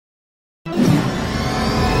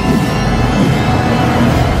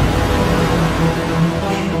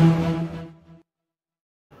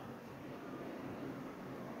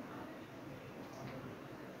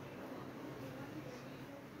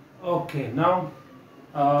Okay, now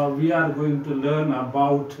we are going to learn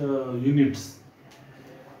about units.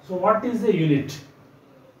 So what is a unit?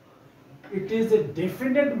 It is a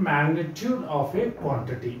definite magnitude of a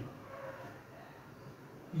quantity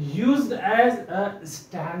used as a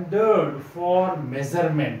standard for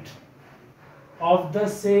measurement of the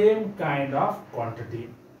same kind of quantity.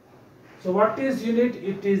 So what is unit?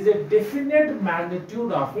 It is a definite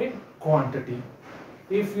magnitude of a quantity.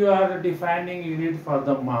 If you are defining unit for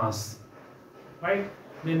the mass, right,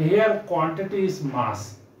 then here quantity is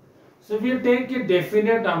mass. So we take a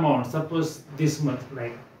definite amount, suppose this much,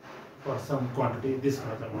 like for some quantity this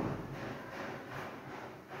much amount.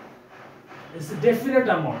 It's a definite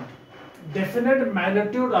amount, definite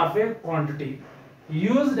magnitude of a quantity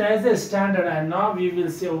used as a standard, and now we will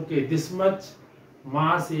say, okay, this much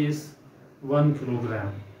mass is 1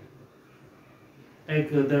 kilogram.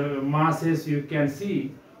 Like the masses you can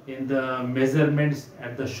see in the measurements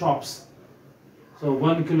at the shops. So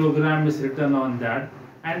 1 kilogram is written on that,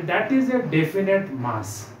 and that is a definite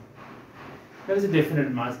mass. That is a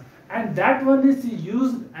definite mass, and that one is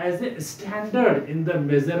used as a standard in the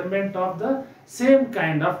measurement of the same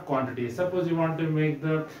kind of quantity. Suppose you want to make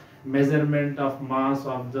the measurement of mass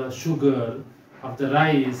of the sugar, of the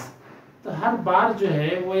rice, तो हर बार जो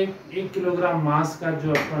है वो एक kilogram mass का जो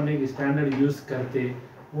अपन एक standard use करते,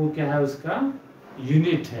 वो क्या है, उसका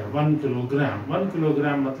यूनिट है 1 किलोग्राम। 1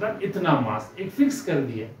 किलोग्राम मतलब इतना मास एक फिक्स कर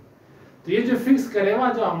दिया, तो ये जो फिक्स करे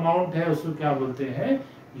हुआ जो अमाउंट है उसको क्या बोलते हैं,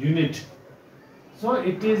 unit. So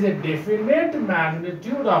it is a definite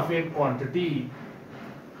magnitude of A quantity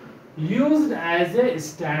used as a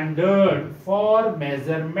standard for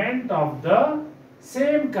measurement of the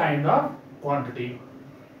same kind of quantity.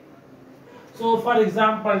 So for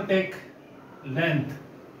example, take length.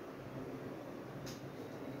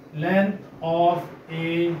 Length of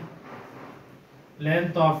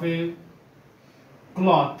a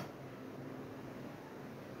cloth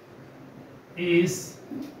is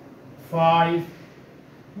 5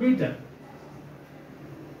 meter.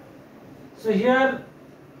 So here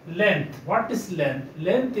length, what is length?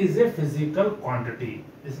 Length is a physical quantity.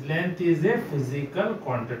 This length is a physical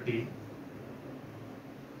quantity.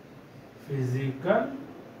 Physical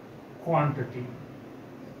quantity.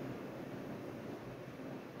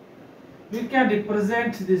 We can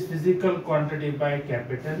represent this physical quantity by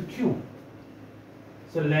capital Q.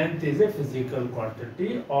 So length is a physical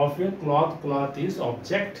quantity of a cloth. Cloth is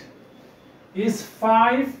object. Is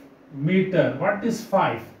 5 meter. What is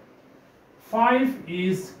 5? 5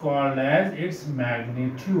 is called as its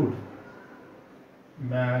magnitude.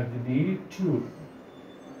 Magnitude.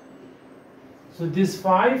 So this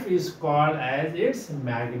 5 is called as its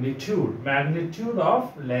magnitude. Magnitude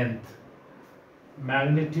of length.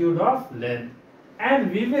 Magnitude of length.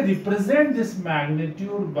 And we will represent this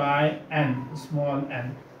magnitude by n, small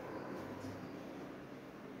n.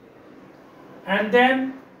 And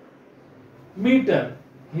then meter.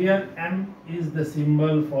 Here m is the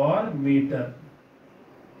symbol for meter.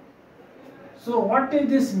 So what is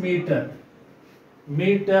this meter?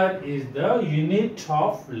 Meter is the unit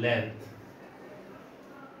of length.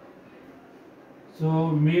 So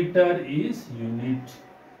meter is unit,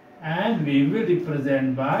 and we will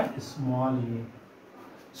represent by small u.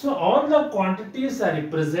 So all the quantities are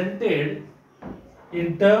represented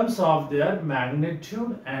in terms of their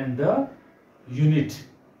magnitude and the unit.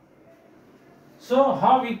 So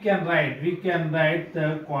how we can write? We can write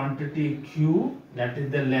the quantity Q, that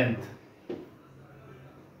is the length,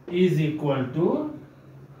 is equal to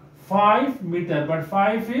 5 meter, but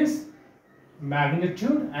 5 is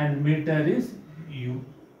magnitude and meter is U.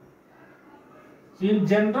 So in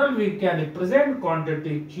general we can represent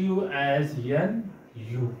quantity Q as N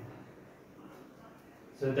U.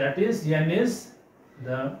 So that is N is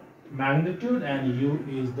the magnitude and U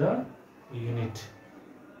is the unit.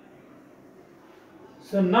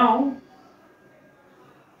 So now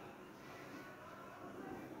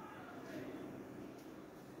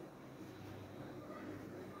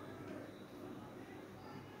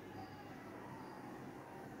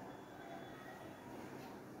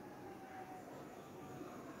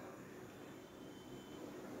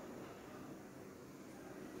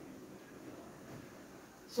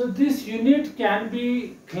this unit can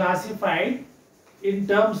be classified in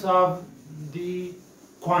terms of the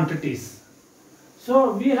quantities.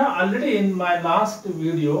 So we have already, in my last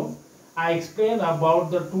video, I explained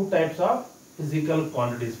about the two types of physical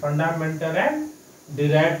quantities, fundamental and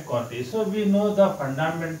derived quantities. So we know the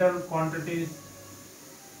fundamental quantities.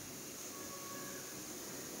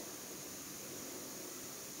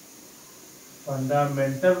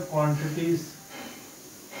 Fundamental quantities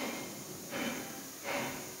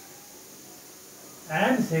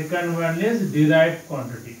and second one is derived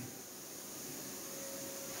quantity.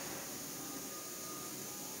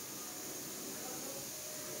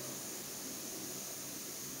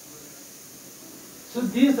 So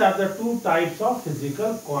these are the two types of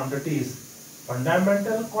physical quantities,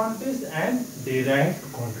 fundamental quantities and derived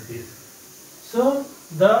quantities. So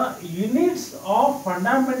the units of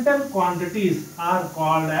fundamental quantities are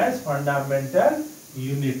called as fundamental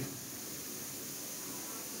unit.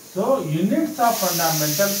 So units of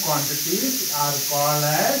fundamental quantities are called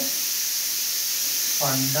as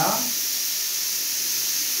fundamental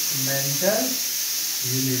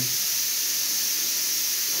units.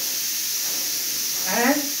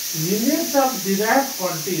 And units of derived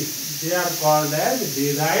quantities, they are called as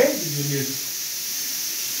derived units.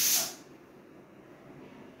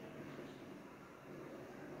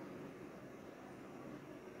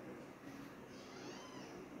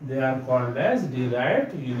 They are called as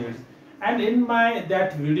derived units. And in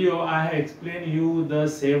that video, I have explained you the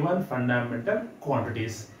 7 fundamental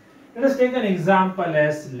quantities. Let us take an example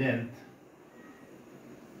as length,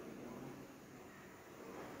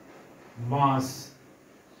 mass,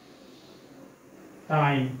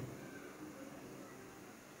 time.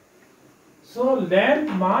 So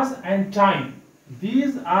length, mass and time,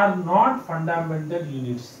 these are not fundamental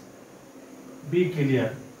units. Be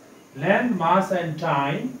clear. Length, mass and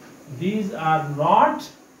time, these are not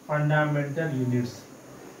fundamental units.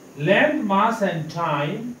 Length, mass and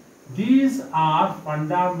time, these are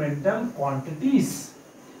fundamental quantities.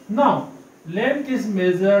 Now, length is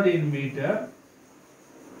measured in meter,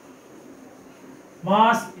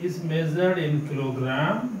 mass is measured in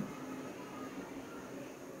kilogram,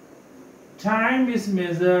 time is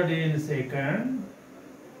measured in second.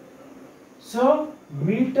 So,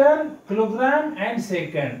 meter, kilogram and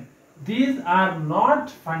second, these are not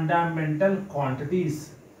fundamental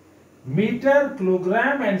quantities. Meter,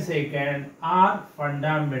 kilogram and second are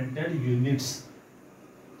fundamental units.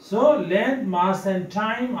 So, length, mass and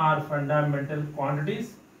time are fundamental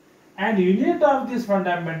quantities. And unit of these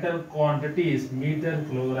fundamental quantities, meter,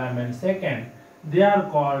 kilogram and second, they are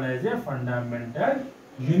called as a fundamental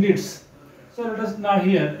units. So let us now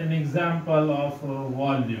hear an example of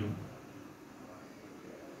volume,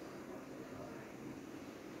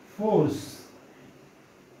 force,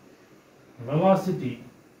 velocity,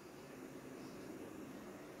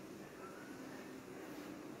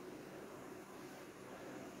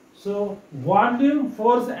 so volume,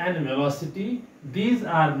 force and velocity, these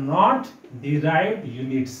are not derived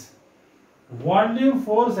units. Volume,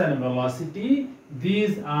 force and velocity,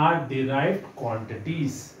 these are derived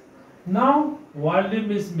quantities. Now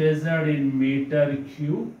volume is measured in meter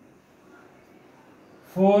cube,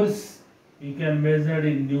 force you can measure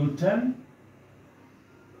in Newton,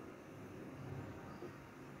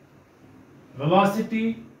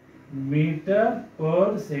 velocity meter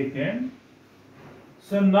per second.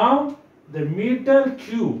 So now the meter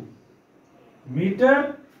cube,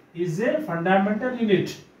 meter is a fundamental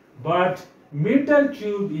unit, but meter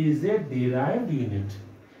cube is a derived unit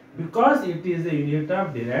because it is a unit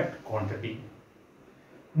of derived quantity.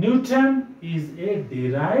 Newton is a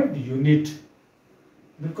derived unit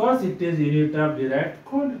because it is unit of derived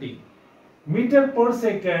quantity. Meter per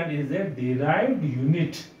second is a derived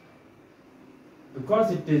unit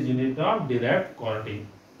because it is unit of derived quantity.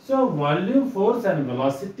 So volume, force and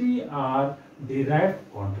velocity are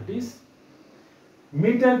derived quantities.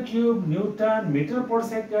 Meter cube, Newton, meter per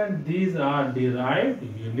second, these are derived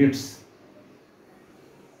units.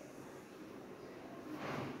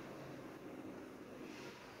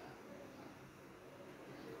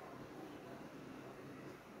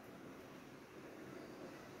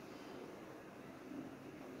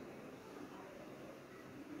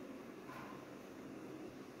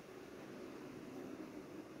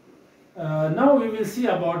 Now we will see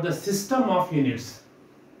about the system of units.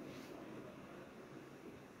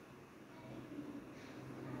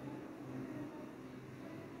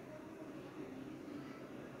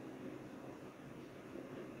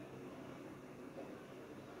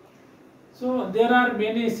 So there are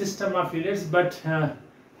many system of units, but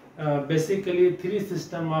basically 3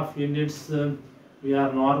 system of units we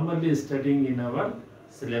are normally studying in our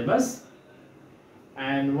syllabus,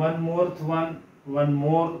 and one more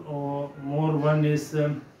is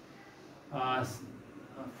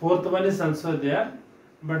fourth one is also there,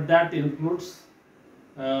 but that includes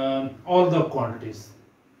all the quantities.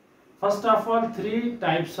 First of all, 3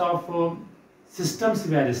 types of systems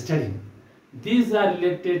we are studying. These are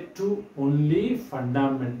related to only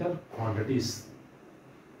fundamental quantities.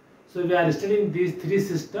 So we are studying these 3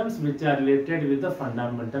 systems which are related with the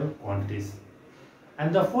fundamental quantities.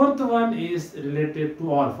 And the fourth one is related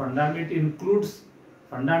to all fundamental. It includes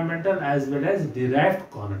fundamental as well as derived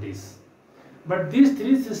quantities. But these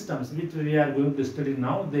three systems which we are going to study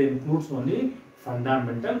now, they includes only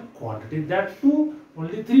fundamental quantity. That too,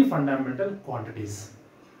 only three fundamental quantities.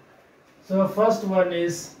 So first one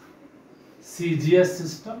is CGS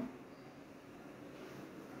system.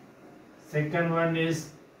 Second one is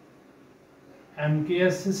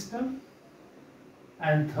MKS system.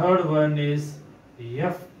 And third one is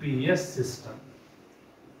FPS system.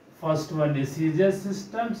 First one is CGS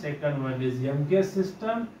system, second one is MKS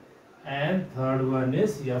system, and third one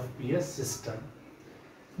is FPS system.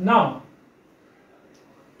 Now,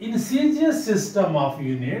 in CGS system of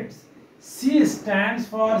units, C stands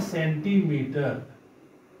for centimeter.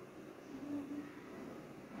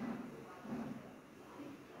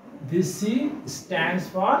 This C stands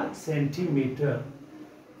for centimeter.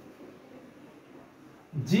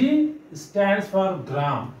 G stands for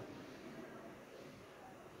gram.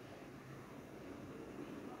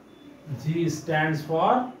 G stands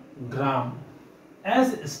for gram. S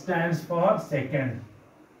stands for second.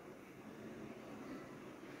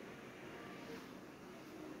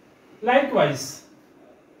 Likewise,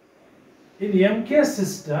 in MK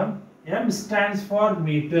system, M stands for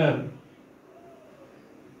meter.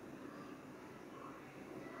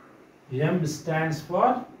 M stands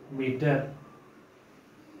for meter.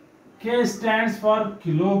 K stands for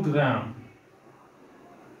kilogram.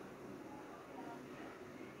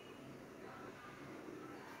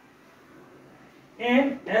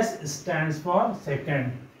 And S stands for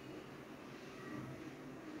second.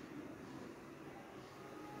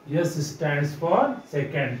 S stands for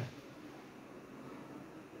second.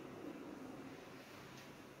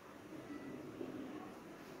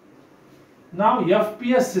 Now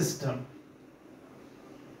FPS system.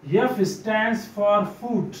 F stands for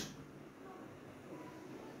foot.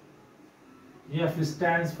 F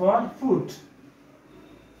stands for foot.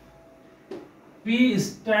 P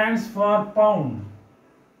stands for pound.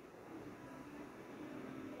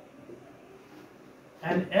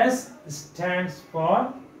 And S stands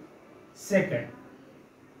for second.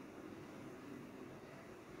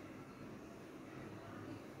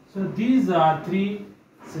 So these are three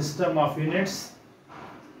system of units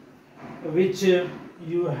which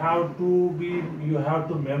you have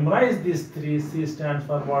to memorize these three. C stands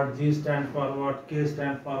for what, G stands for what, K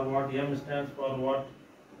stands for what, M stands for what.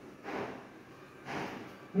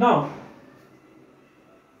 Now,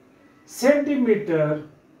 centimeter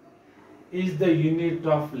is the unit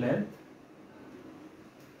of length.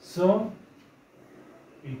 So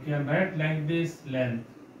we can write like this: length.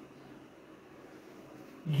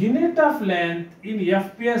 Unit of length in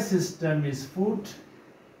FPS system is foot.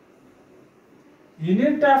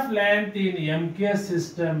 Unit of length in MKS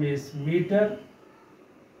system is meter.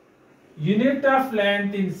 Unit of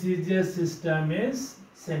length in CGS system is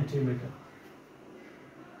centimeter.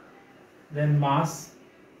 Then mass.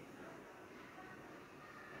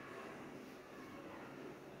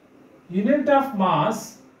 Unit of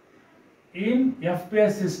mass in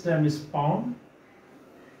FPS system is pound.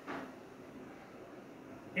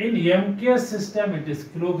 In MKS system it is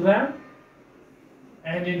kilogram,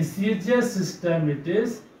 and in CGS system it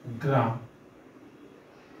is gram.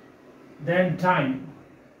 Then time.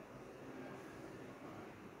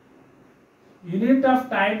 Unit of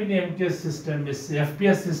time in MKS system is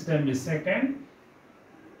FPS system is second.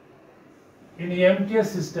 In MKS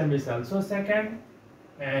system is also second,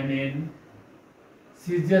 and in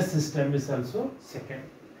CGS system is also second.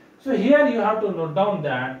 So here you have to note down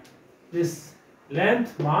that this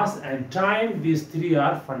length, mass and time, these three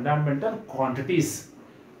are fundamental quantities.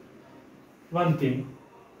 One thing.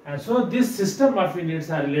 And so this system of units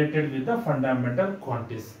are related with the fundamental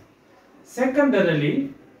quantities.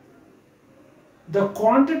 Secondarily, the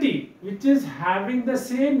quantity which is having the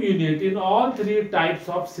same unit in all three types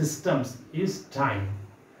of systems is time.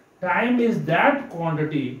 Time is that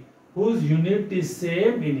quantity whose unit is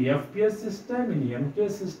same in FPS system, in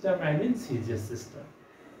MK system and in CGS system.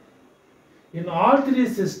 In all three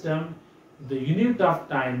systems, the unit of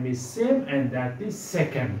time is same, and that is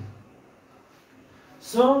second.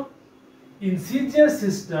 So, in CGS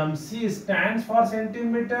system, C stands for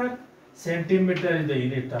centimeter. Centimeter is the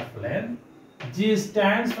unit of length. G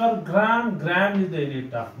stands for gram. Gram is the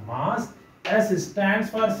unit of mass. S stands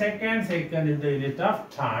for second. Second is the unit of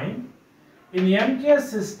time. In MKS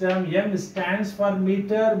system, M stands for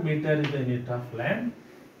meter. Meter is the unit of length.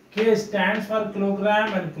 K stands for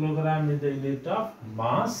kilogram, and kilogram is the unit of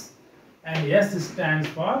mass, and S stands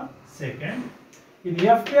for second. In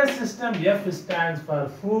FPS system, F stands for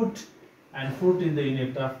foot, and foot is the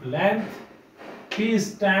unit of length. P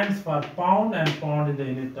stands for pound and pound is the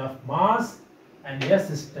unit of mass, and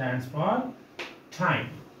S stands for time.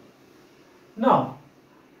 Now,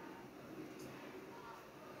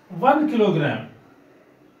 1 kilogram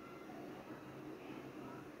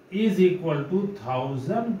is equal to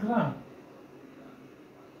 1000 gram.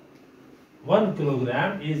 1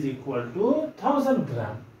 kilogram is equal to 1000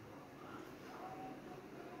 gram.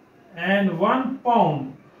 And 1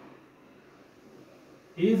 pound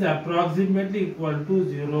is approximately equal to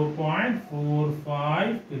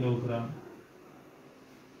 0.45 kilogram.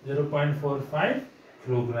 0.45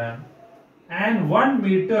 kilogram. And 1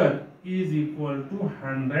 meter is equal to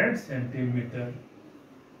 100 centimeter.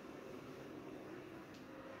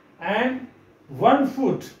 And 1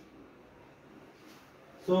 foot.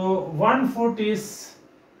 So 1 foot is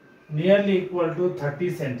nearly equal to 30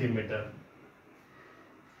 centimeter.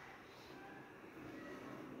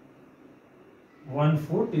 1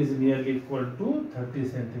 foot is nearly equal to 30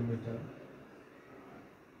 centimeter.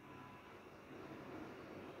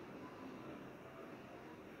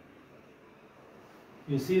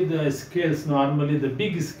 You see the scales, normally the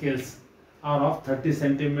big scales are of 30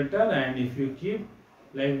 centimeter, and if you keep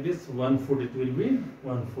like this 1 foot, it will be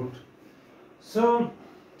 1 foot. So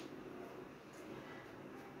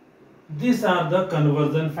these are the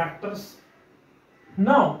conversion factors.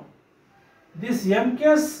 Now this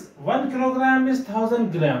MKS 1 kilogram is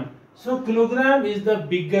 1000 gram. So kilogram is the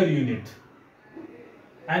bigger unit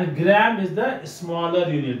and gram is the smaller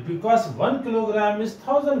unit, because 1 kilogram is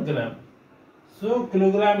 1000 gram. So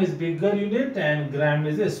kilogram is bigger unit and gram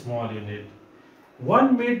is a small unit.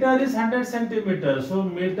 1 meter is 100 centimeter. So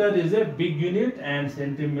meter is a big unit and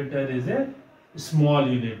centimeter is a small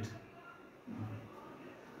unit.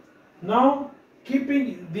 Now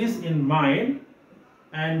keeping this in mind,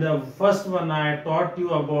 and the first one I taught you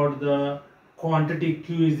about the quantity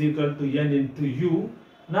Q is equal to N into U.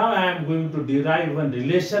 Now I am going to derive one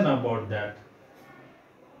relation about that.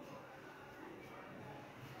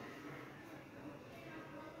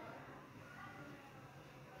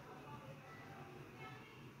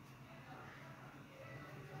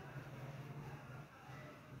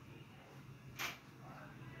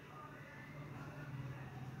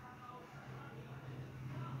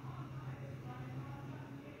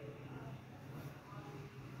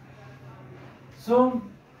 So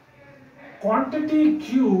quantity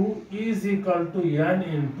Q is equal to N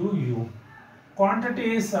into U.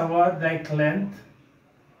 Quantity is our like length,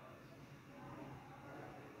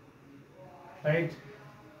 right?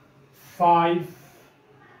 5.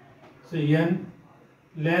 So N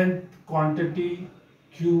length, quantity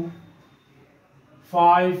Q.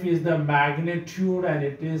 5 is the magnitude and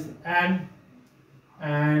it is N,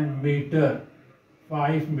 and meter,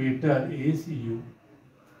 5 meter is U.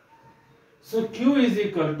 So Q is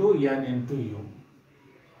equal to N into U.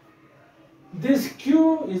 This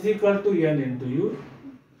Q is equal to N into U.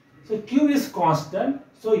 So Q is constant.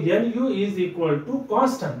 So NU is equal to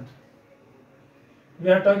constant. We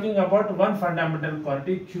are talking about one fundamental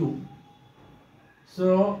quantity Q.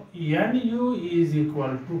 So NU is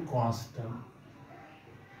equal to constant.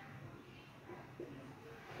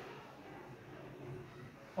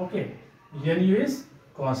 Okay, NU is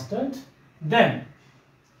constant. Then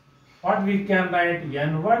what we can write,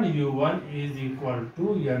 N1 U1 is equal to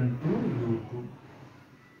N2 U2,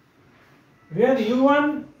 where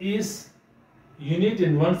U1 is unit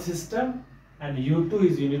in one system and U2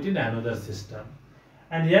 is unit in another system,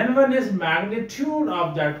 and N1 is magnitude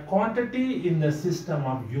of that quantity in the system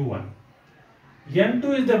of U1.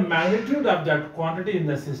 N2 is the magnitude of that quantity in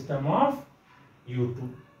the system of U2.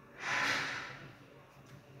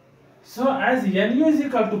 So as Nu is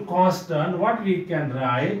equal to constant, what we can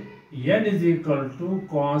write, N is equal to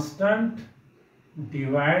constant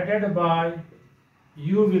divided by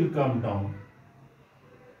U will come down.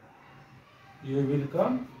 U will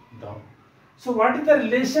come down. So what is the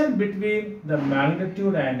relation between the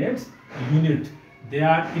magnitude and its unit? They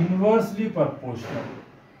are inversely proportional.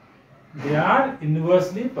 They are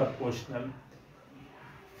inversely proportional.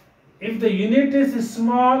 If the unit is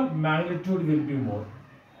small, magnitude will be more.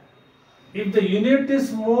 If the unit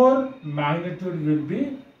is more, magnitude will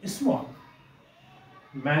be small.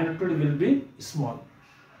 Magnitude will be small.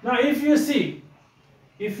 Now if you see,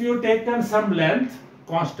 if you taken some length,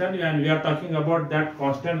 constant, and we are talking about that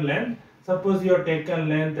constant length, suppose you have taken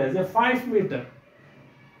length as a 5 meter.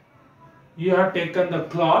 You have taken the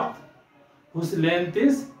cloth whose length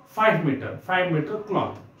is 5 meter, 5 meter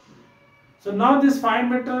cloth. So now this 5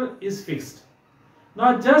 meter is fixed.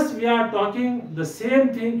 Now just we are talking the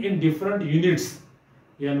same thing in different units,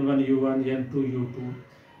 N1 U1, N2 U2.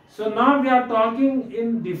 So now we are talking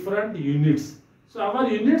in different units. So our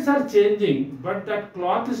units are changing, but that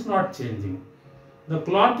cloth is not changing. The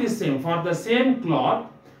cloth is same. For the same cloth,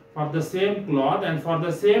 and for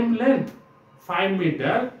the same length, 5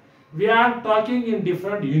 meter, we are talking in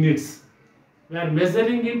different units. We are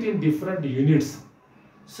measuring it in different units.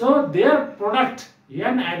 So their product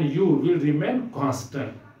N and U will remain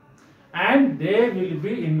constant, and they will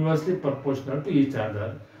be inversely proportional to each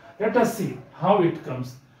other. Let us see how it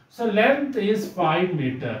comes. So length is 5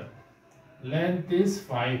 meter. Length is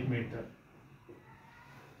 5 meter.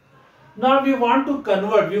 Now we want to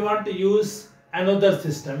convert, we want to use another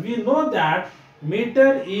system. We know that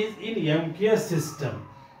meter is in MKS system.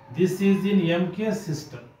 This is in MKS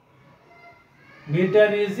system. Meter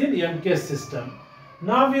is in MKS system.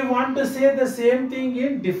 Now we want to say the same thing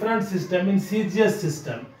in different system, in CGS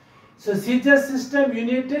system. So CGS system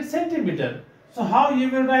unit is centimeter. So how you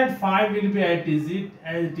will write 5 will be as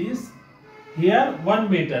it is here 1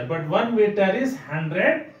 meter, but 1 meter is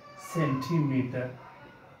 100 centimeter.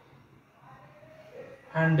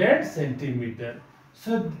 100 centimeter.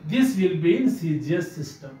 So this will be in CGS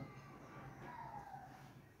system.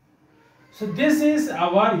 So this is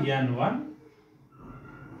our N1.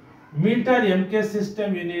 Meter MK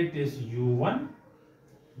system unit is U1.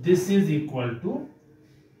 This is equal to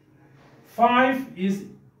 5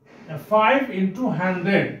 into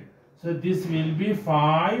 100. So this will be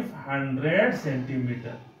 500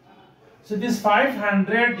 centimeter. So this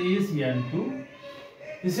 500 is N2.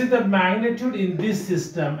 This is the magnitude in this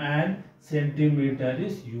system, and centimeter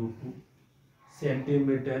is U2.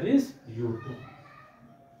 Centimeter is U2.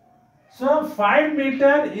 So 5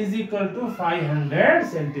 meter is equal to 500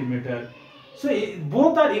 centimeter. So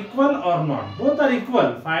both are equal or not? Both are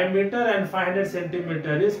equal. 5 meter and 500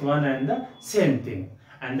 centimeter is one and the same thing.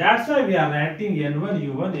 And that's why we are writing N1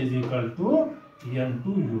 U1 is equal to N2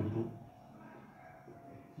 U2.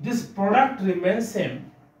 This product remains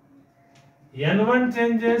same. N1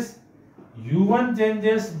 changes, U1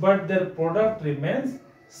 changes, but their product remains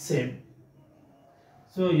same.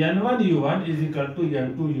 So N1 U1 is equal to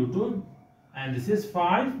N2 U2, and this is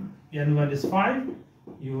 5. N1 is 5,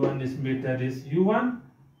 U1 is meter is U1.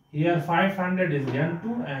 Here 500 is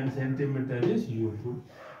N2 and centimeter is U2.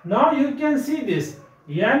 Now you can see this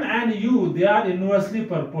N and U, they are inversely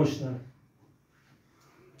proportional.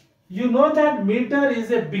 You know that meter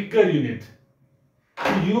is a bigger unit.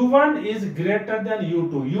 U1 is greater than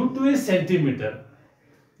U2. U2 is centimeter.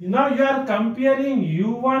 Now you are comparing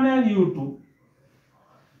U1 and U2.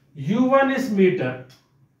 U1 is meter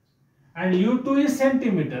and U2 is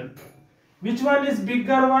centimeter. Which one is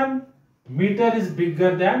bigger one? Meter is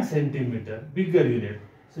bigger than centimeter, bigger unit.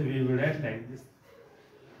 So we will write like this.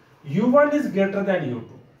 U1 is greater than U2.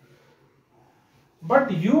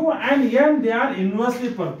 But U and N, they are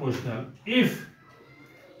inversely proportional. If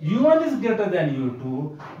U1 is greater than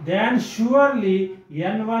U2, then surely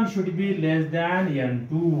N1 should be less than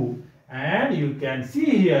N2. And you can see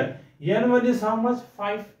here, N1 is how much?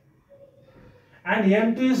 5. And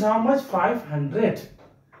N2 is how much? 500.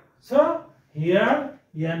 So here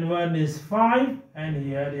N1 is 5 and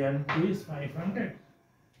here N2 is 500.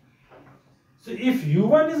 So if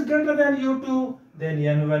U1 is greater than U2, then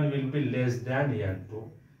N1 will be less than N2.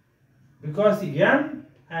 Because N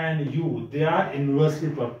and U, they are inversely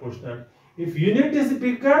proportional. If unit is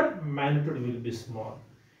bigger, magnitude will be small.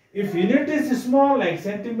 If unit is small like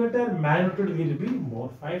centimeter, magnitude will be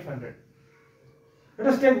more, 500. Let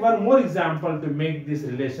us take one more example to make this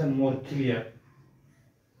relation more clear.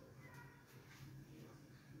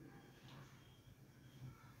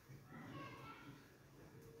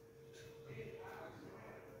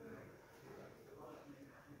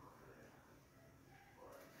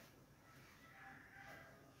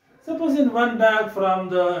 Suppose in one bag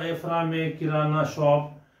from a kirana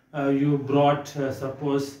shop, you brought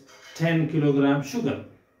suppose 10 kilogram sugar.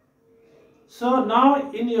 So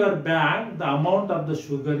now in your bag, the amount of the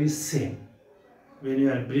sugar is same. When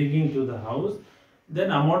you are bringing to the house, then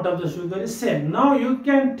amount of the sugar is same. Now you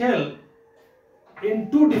can tell in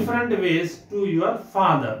two different ways to your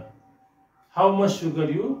father how much sugar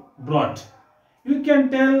you brought. You can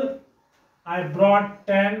tell, I brought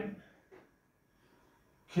 10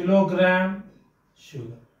 kilogram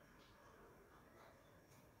sugar.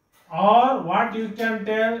 Or what you can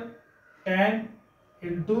tell, 10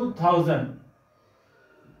 into 1000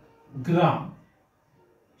 gram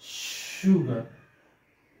sugar.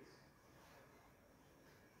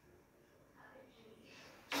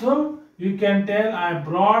 So you can tell I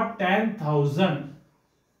brought 10,000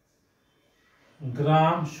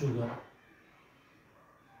 gram sugar.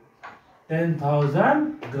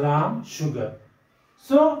 10,000 gram sugar.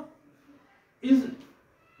 So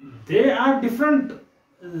They are different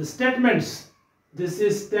statements. This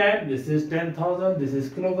is 10, this is 10,000, this is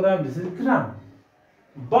kilogram, this is gram.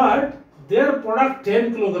 But their product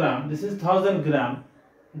 10 kilogram, this is 1000 gram.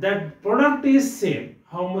 That product is same.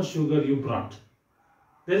 How much sugar you brought?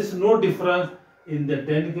 There is no difference in the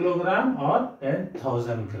 10 kilogram or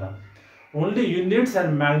 10,000 gram. Only units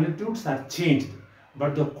and magnitudes are changed,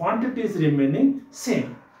 but the quantity is remaining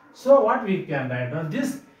same. So what we can write down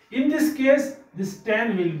this, in this case, this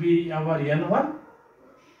 10 will be our N1,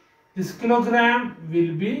 this kilogram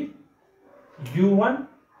will be U1,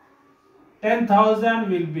 10,000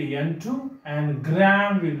 will be N2, and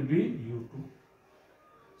gram will be U2.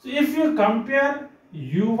 So if you compare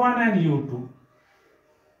U1 and U2,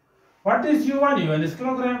 what is U1? U1 is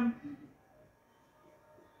kilogram.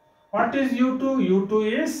 What is U2?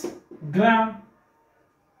 U2 is gram.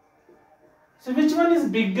 So which one is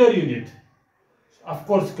bigger unit? Of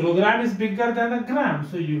course, kilogram is bigger than a gram.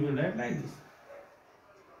 So you will write like this.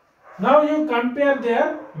 Now you compare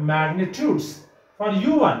their magnitudes. For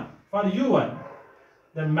U1,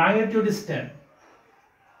 the magnitude is 10.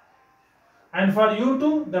 And for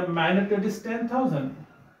U2, the magnitude is 10,000.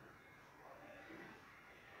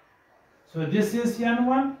 So this is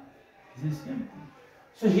N1, this is N2.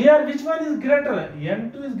 So here which one is greater?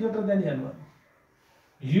 N2 is greater than N1.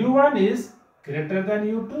 U1 is greater than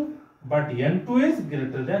U2, but N2 is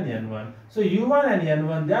greater than N1. So U1 and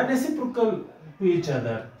N1, they are reciprocal to each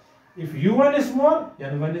other. If U1 is small,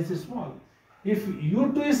 N1 is small. If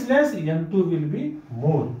U2 is less, N2 will be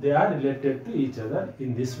more. They are related to each other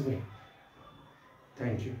in this way.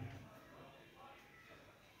 Thank you.